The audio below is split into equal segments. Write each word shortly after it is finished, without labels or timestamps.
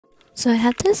So I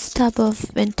had this tub of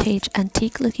vintage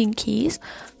antique looking keys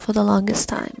for the longest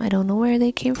time. I don't know where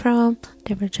they came from,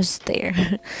 they were just there.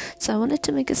 So I wanted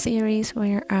to make a series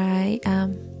where I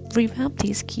revamp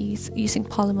these keys using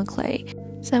polymer clay.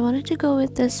 So I wanted to go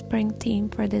with the spring theme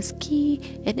for this key.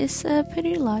 It is a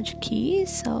pretty large key,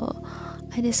 so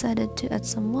I decided to add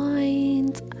some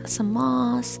vines, some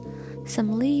moss,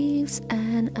 some leaves,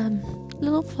 and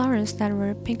little flowers that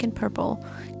were pink and purple.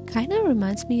 Kind of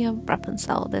reminds me of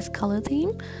Rapunzel, this color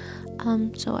theme.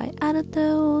 So I added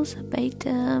those, baked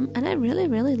them, and I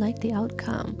really like the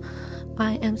outcome.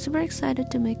 I am super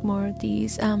excited to make more of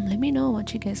these. Let me know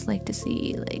what you guys like to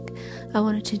see. Like, I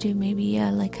wanted to do maybe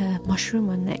like a mushroom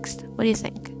one next. What do you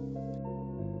think?